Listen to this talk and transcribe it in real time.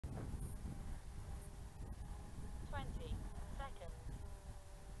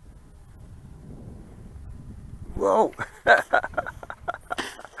Whoa! uh,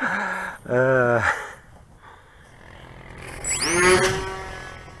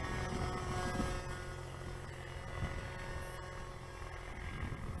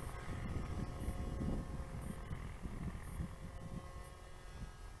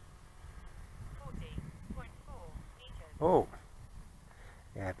 oh,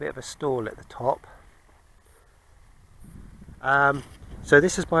 yeah, a bit of a stall at the top. So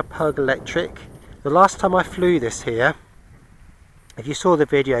this is my Pug Electric. The last time I flew this here, if you saw the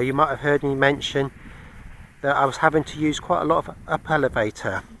video, you might have heard me mention that I was having to use quite a lot of up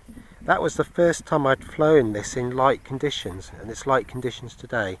elevator. That was the first time I'd flown this in light conditions, and it's light conditions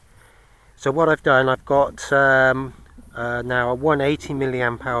today. So what I've done, I've got now a 180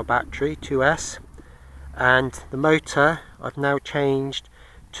 milliamp hour battery, 2S, and the motor I've now changed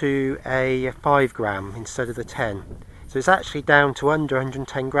to a 5 gram instead of the 10. So it's actually down to under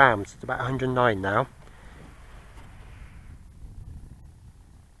 110 grams, it's about 109 now.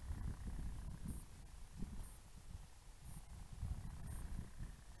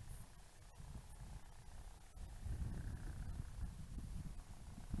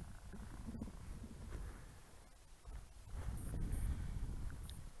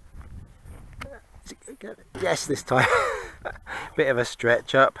 Yes, this time. Bit of a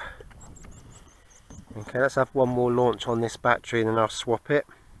stretch up. Okay, let's have one more launch on this battery and then I'll swap it.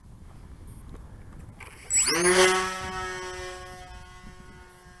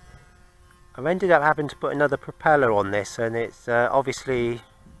 I've ended up having to put another propeller on this, and it's obviously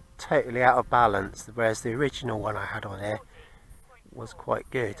totally out of balance, whereas the original one I had on here was quite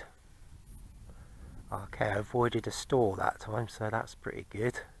good. Okay, I avoided a stall that time, so that's pretty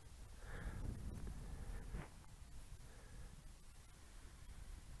good.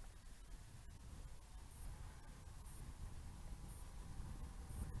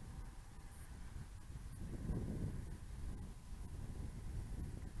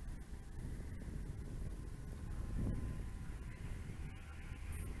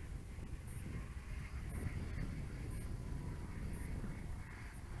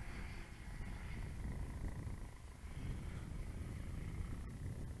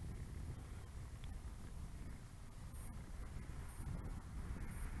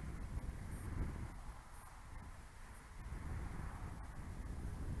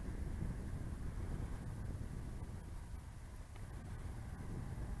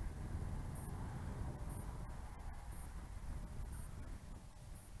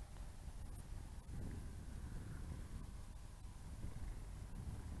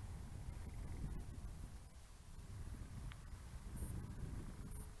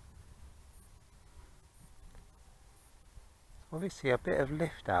 Obviously a bit of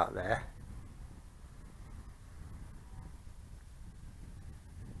lift out there.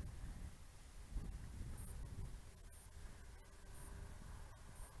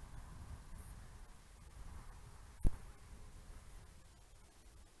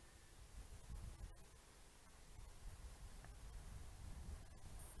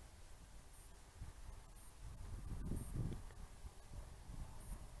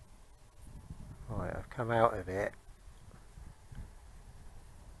 Right, I've come out of it.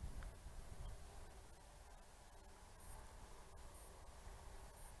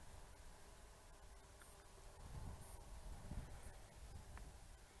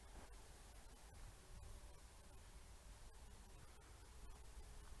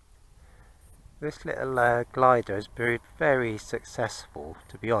 This little glider has been very successful,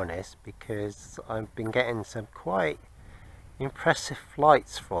 to be honest, because I've been getting some quite impressive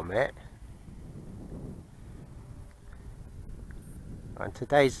flights from it. And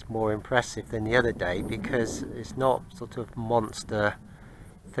today's more impressive than the other day because it's not sort of monster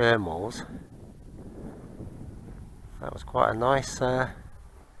thermals. That was quite a nice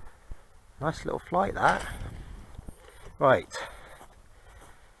nice little flight, that. Right.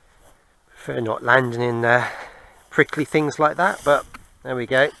 Prefer not landing in prickly things like that, but there we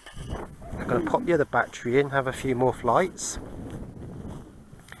go. I'm going to pop the other battery in, have a few more flights.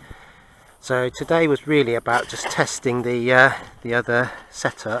 So today was really about just testing the other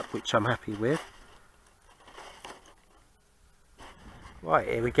setup, which I'm happy with. Right,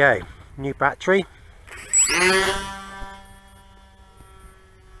 here we go. New battery.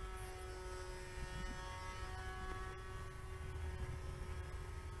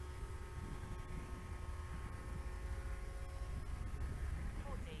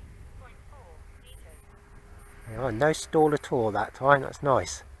 Oh, no stall at all that time, that's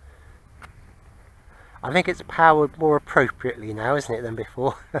nice. I think it's powered more appropriately now, isn't it, than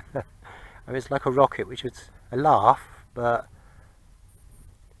before? I mean, it's like a rocket, which was a laugh, but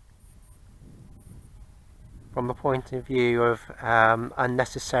from the point of view of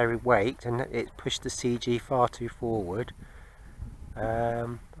unnecessary weight, and it pushed the CG far too forward,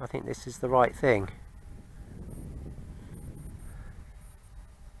 I think this is the right thing.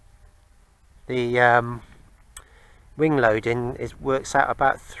 The wing loading works out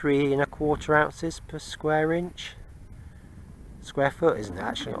about 3¼ ounces per square foot, isn't it?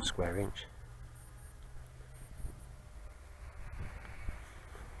 Actually not square inch.